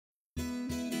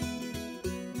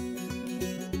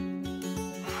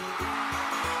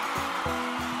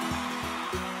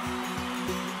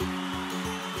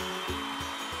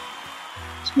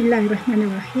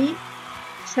Bismillahirrahmanirrahim.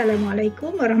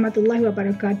 Assalamualaikum warahmatullahi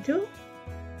wabarakatuh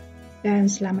dan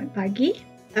selamat pagi.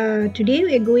 Today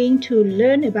we are going to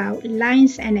learn about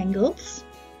lines and angles.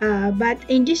 But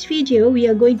in this video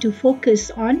we are going to focus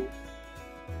on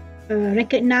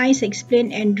recognize,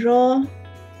 explain and draw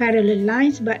parallel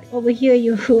lines. But over here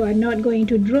you are not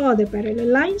going to draw the parallel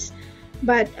lines,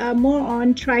 but more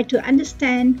on try to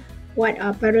understand what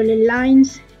are parallel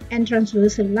lines and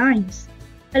transversal lines.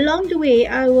 Along the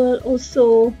way, I will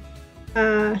also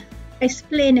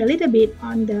explain a little bit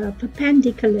on the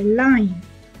perpendicular line.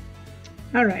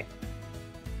 Alright,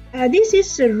 this is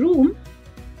a room.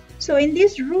 So in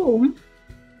this room,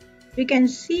 we can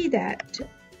see that,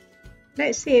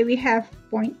 let's say we have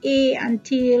point A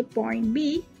until point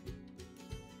B.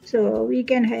 So we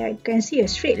can see a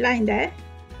straight line there.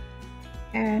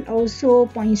 And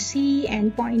also point C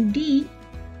and point D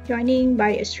joining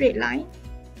by a straight line.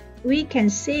 We can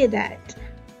say that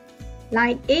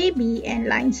line AB and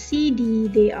line CD,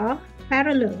 they are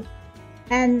parallel,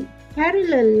 and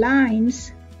parallel lines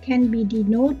can be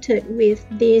denoted with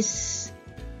this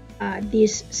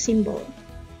symbol,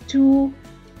 two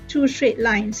straight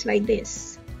lines like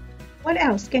this. What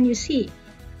else can you see?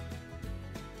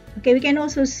 Okay, we can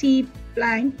also see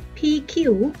line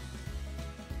PQ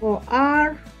or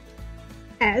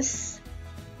RS.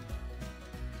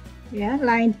 Yeah,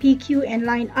 line PQ and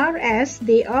line RS,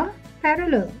 they are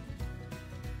parallel.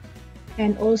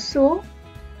 And also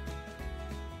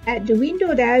at the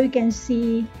window there we can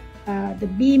see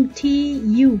the beam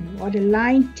TU or the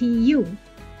line TU.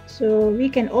 So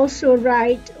we can also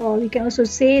write, or we can also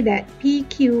say that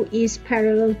PQ is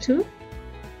parallel to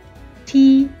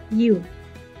TU.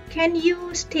 Can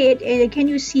you state, can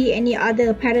you see any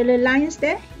other parallel lines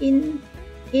there in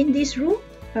this room?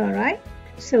 Alright,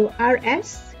 so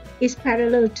RS is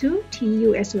parallel to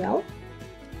TU as well.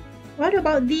 What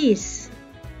about this?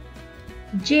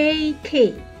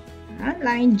 JK,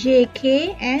 line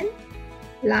JK and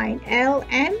line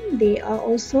LM, they are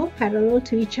also parallel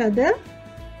to each other.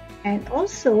 And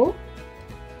also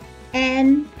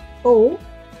NO,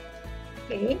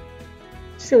 okay,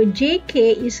 so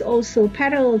JK is also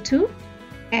parallel to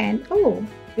NO.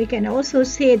 We can also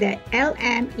say that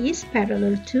LM is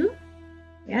parallel to,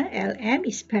 LM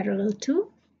is parallel to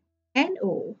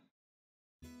NO.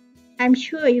 I'm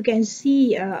sure you can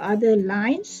see other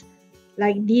lines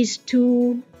like these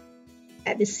two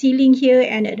at the ceiling here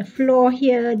and at the floor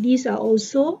here. These are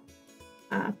also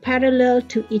parallel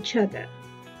to each other.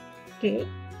 Okay,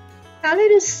 now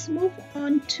let us move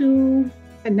on to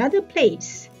another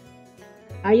place.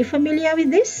 Are you familiar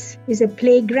with this? It's a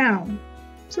playground.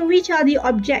 So which are the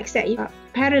objects that are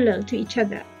parallel to each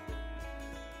other?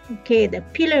 Okay, the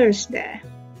pillars there.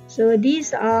 So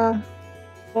these are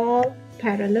all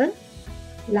parallel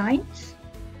lines.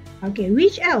 Okay,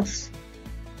 which else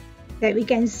that we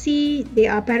can see they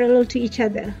are parallel to each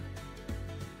other?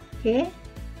 Okay,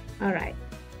 alright.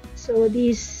 So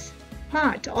this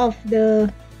part of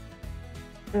the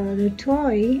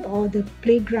toy or the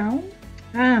playground.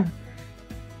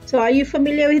 So are you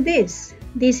familiar with this?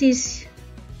 This is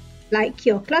like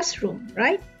your classroom,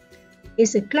 right?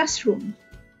 It's a classroom.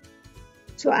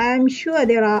 So I'm sure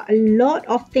there are a lot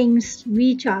of things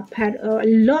which are a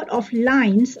lot of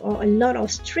lines or a lot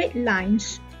of straight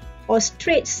lines or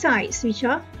straight sides which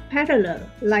are parallel,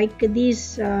 like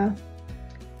this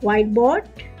whiteboard,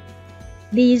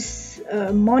 this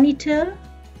monitor,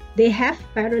 they have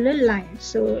parallel lines.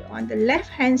 So on the left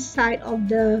hand side of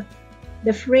the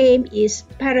frame is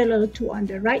parallel to on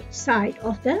the right side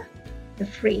of the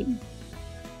frame.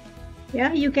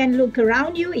 Yeah, you can look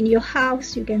around you in your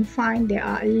house, you can find there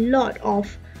are a lot of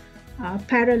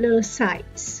parallel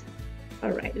sides.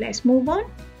 Alright, let's move on.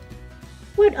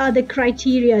 What are the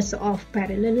criteria of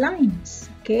parallel lines?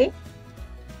 Okay,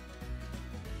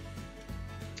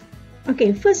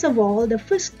 first of all, the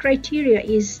first criteria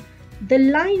is the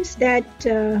lines that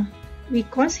we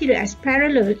consider as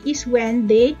parallel is when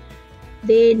they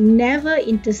never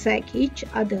intersect each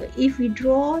other. If we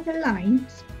draw the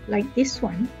lines like this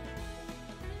one,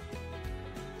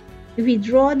 if we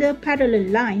draw the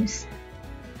parallel lines,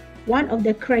 one of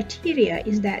the criteria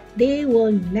is that they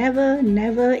will never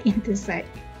intersect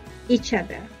each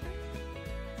other.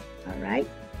 Alright,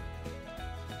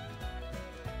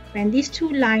 when these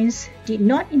two lines did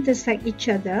not intersect each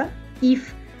other,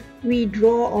 if we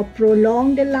draw or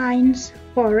prolong the lines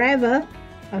forever.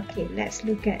 Okay, let's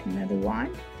look at another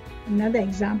one, another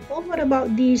example. What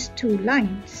about these two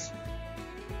lines?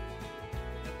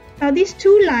 Now these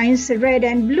two lines, red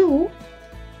and blue,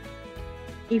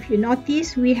 if you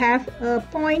notice, we have a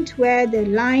point where the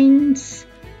lines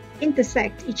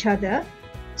intersect each other.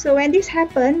 So when this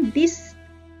happens, these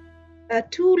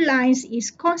two lines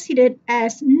is considered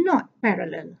as not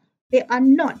parallel. They are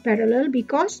not parallel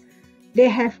because they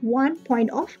have one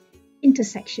point of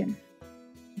intersection.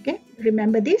 Okay,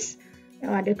 remember this,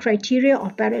 the criteria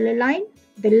of parallel line.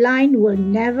 The line will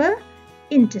never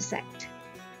intersect.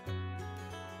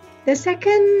 The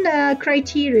second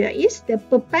criteria is the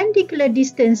perpendicular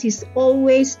distance is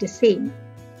always the same.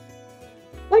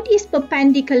 What is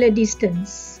perpendicular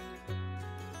distance?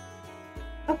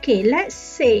 Okay, let's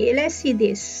see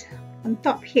this on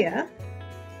top here.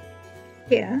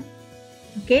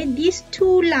 Okay, these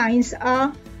two lines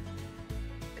are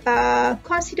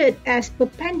considered as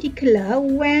perpendicular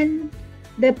when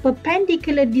the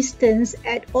perpendicular distance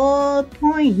at all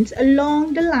points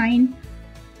along the line,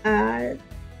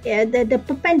 the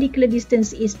perpendicular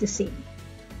distance is the same.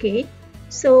 Okay,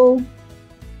 so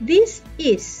this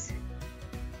is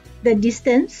the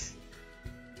distance.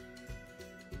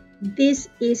 This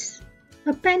is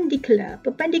perpendicular.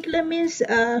 Perpendicular means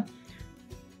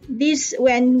this,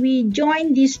 when we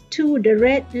join these two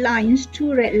red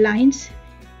lines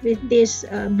with this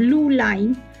blue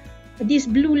line, this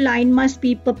blue line must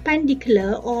be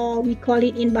perpendicular, or we call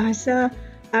it in bahasa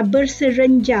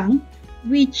berserenjang,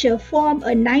 which form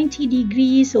a 90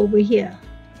 degrees over here.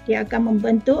 Dia akan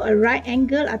membentuk a right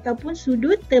angle ataupun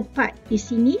sudut tepat di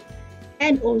sini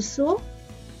and also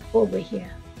over here.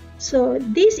 So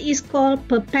this is called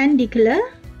perpendicular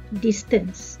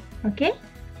distance. Okay.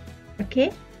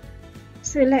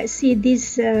 So let's see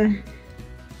this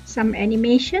some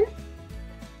animation.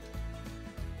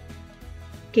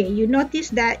 Okay, you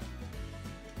notice that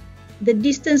the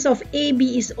distance of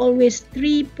AB is always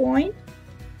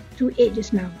 3.28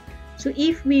 just now. So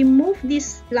if we move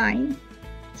this line,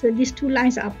 so these two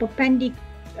lines are parallel.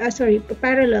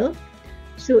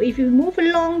 So if you move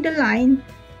along the line,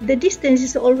 the distance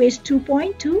is always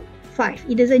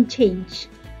 2.25. It doesn't change.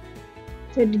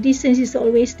 So the distance is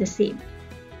always the same.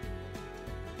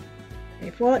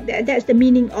 Therefore, that's the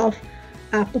meaning of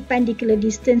perpendicular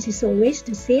distance is always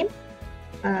the same,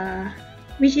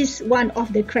 which is one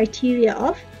of the criteria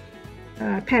of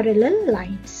parallel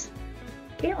lines.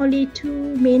 Okay, only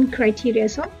two main criteria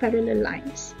of parallel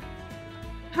lines.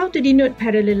 How to denote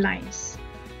parallel lines?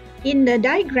 In the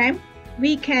diagram,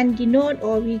 we can denote,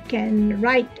 or we can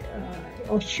write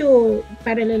or show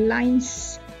parallel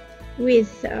lines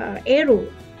with arrow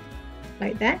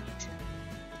like that.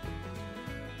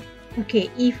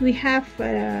 Okay, if we have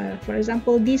for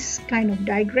example this kind of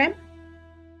diagram,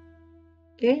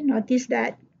 okay, notice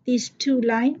that these two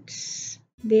lines,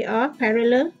 they are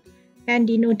parallel and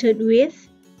denoted with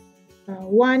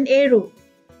one arrow.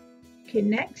 Okay,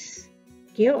 next,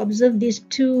 okay, observe these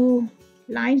two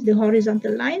lines, the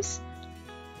horizontal lines.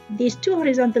 These two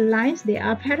horizontal lines, they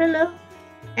are parallel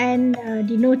and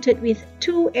denoted with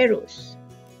two arrows.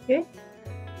 Okay,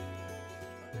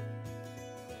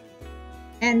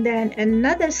 and then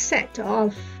another set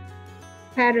of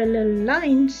parallel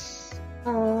lines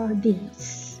are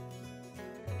these.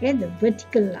 Okay, the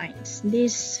vertical lines.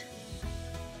 These,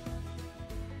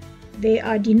 they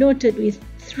are denoted with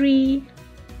three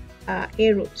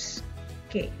arrows.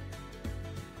 Okay,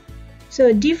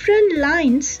 so different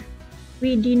lines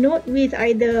we denote with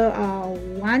either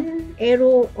one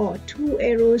arrow or two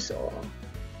arrows or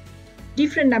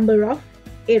different number of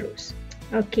arrows.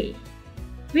 Okay,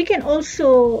 we can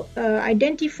also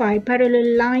identify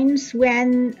parallel lines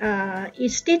when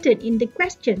it's stated in the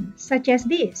question, such as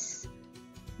this.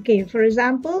 Okay, for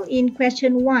example, in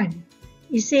question 1,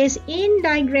 it says in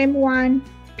diagram 1,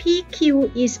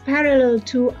 PQ is parallel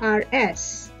to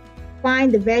RS.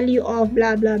 Find the value of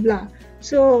blah blah blah.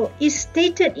 So it's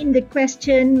stated in the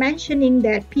question mentioning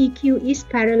that PQ is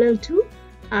parallel to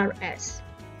RS.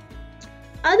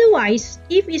 Otherwise,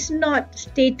 if it's not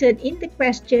stated in the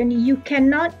question, you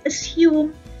cannot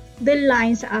assume the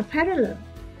lines are parallel.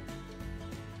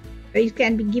 It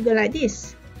can be given like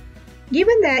this.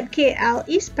 Given that KL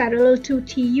is parallel to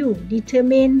TU,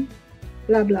 determine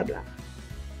blah blah blah.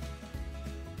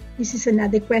 This is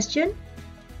another question.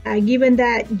 Given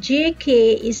that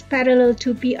JK is parallel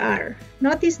to PR.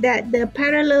 Notice that the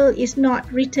parallel is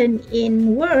not written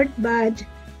in word but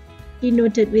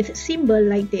denoted with symbol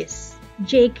like this.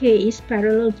 JK is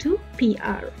parallel to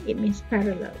PR. It means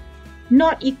parallel.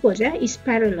 Not equals, is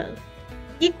parallel.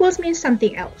 Equals means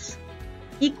something else.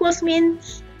 Equals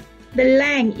means the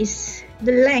length is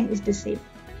the same.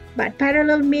 But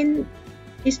parallel means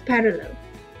is parallel.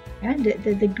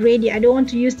 The gradient. I don't want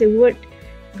to use the word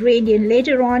gradient.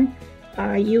 Later on,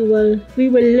 we will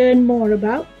learn more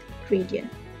about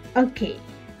gradient. Okay.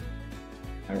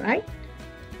 All right.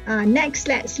 Next,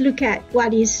 let's look at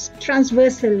what is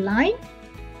transversal line.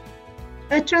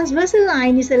 A transversal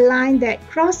line is a line that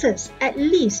crosses at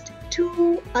least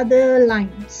two other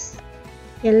lines.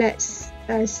 Okay, let's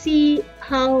see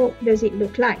how does it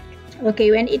look like.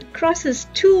 Okay, when it crosses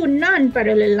two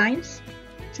non-parallel lines,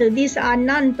 so these are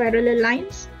non-parallel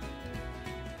lines.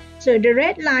 So the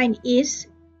red line is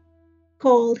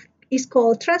called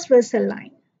transversal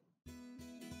line.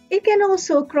 It can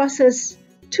also crosses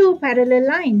two parallel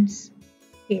lines.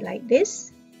 Okay, like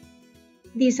this.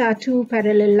 These are two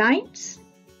parallel lines,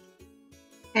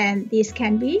 and this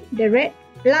can be the red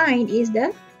line is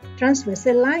the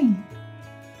transversal line,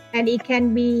 and it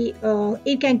can be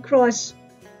it can cross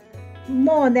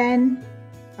more than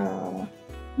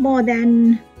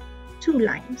two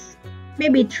lines,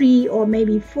 maybe three or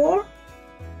maybe four.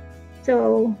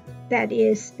 So that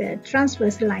is the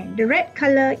transversal line. The red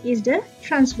color is the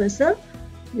transversal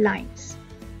lines.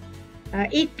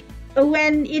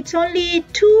 When it's only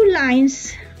two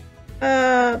lines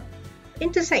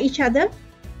intersect each other,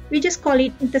 we just call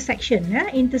it intersection,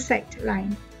 intersect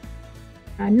line,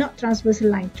 not transversal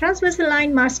line. Transversal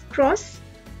line must cross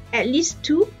at least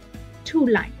two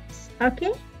lines.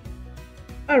 Okay,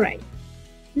 all right.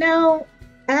 Now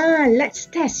let's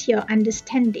test your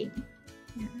understanding.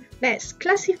 Let's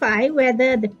classify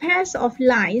whether the pairs of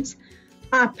lines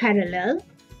are parallel,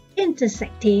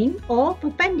 intersecting, or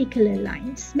perpendicular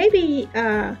lines. Maybe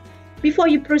before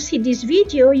you proceed this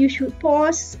video, you should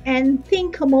pause and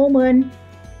think a moment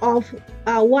of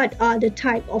what are the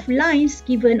type of lines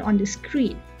given on the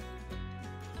screen.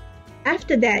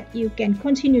 After that, you can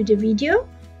continue the video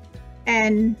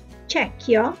and check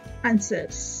your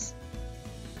answers.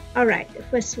 All right, the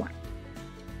first one.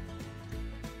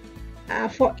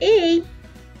 For A,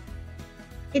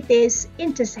 it is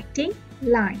intersecting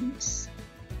lines.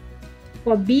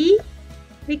 For B,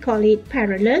 we call it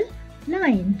parallel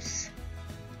lines.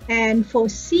 And for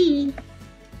C,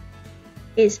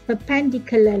 it's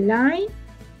perpendicular line.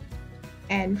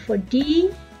 And for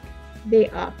D, they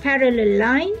are parallel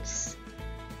lines.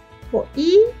 For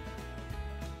E,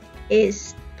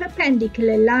 is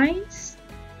perpendicular lines.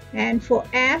 And for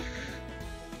F,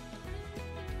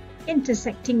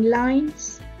 intersecting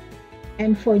lines.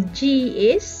 And for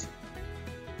G is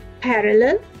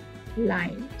parallel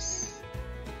lines.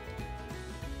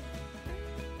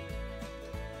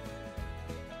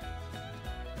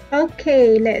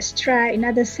 Okay, let's try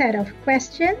another set of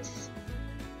questions.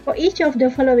 For each of the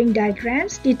following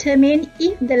diagrams, determine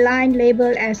if the line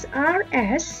labeled as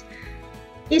RS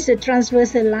is a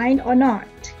transversal line or not,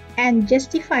 and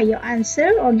justify your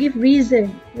answer or give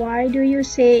reason. Why do you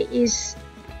say is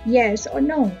yes or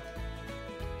no?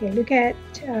 Okay, look at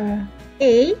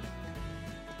A.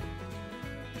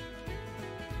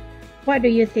 What do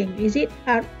you think? Is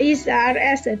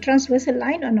RS a transversal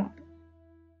line or not?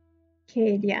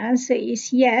 Okay, the answer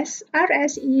is yes.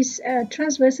 RS is a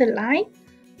transversal line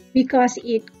because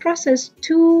it crosses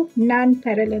two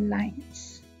non-parallel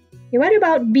lines. Okay, what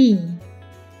about B?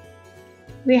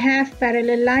 We have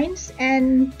parallel lines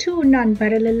and two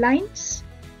non-parallel lines,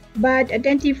 but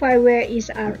identify where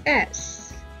is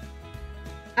RS.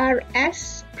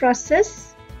 RS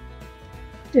crosses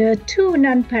the two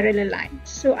non-parallel lines,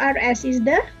 so RS is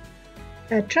the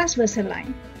transversal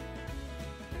line.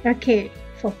 Okay,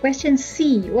 for question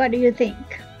C, what do you think?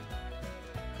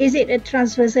 Is it a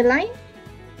transversal line?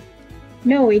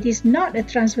 No, it is not a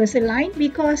transversal line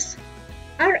because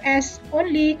RS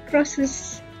only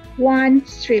crosses one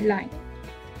straight line.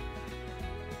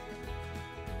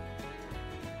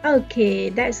 Okay,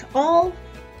 that's all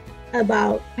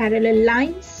about parallel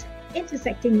lines,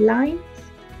 intersecting lines,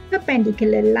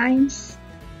 perpendicular lines,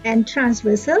 and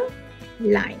transversal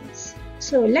lines.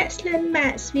 So let's learn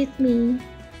maths with me.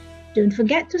 Don't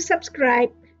forget to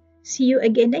subscribe. See you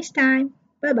again next time.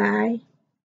 Bye-bye.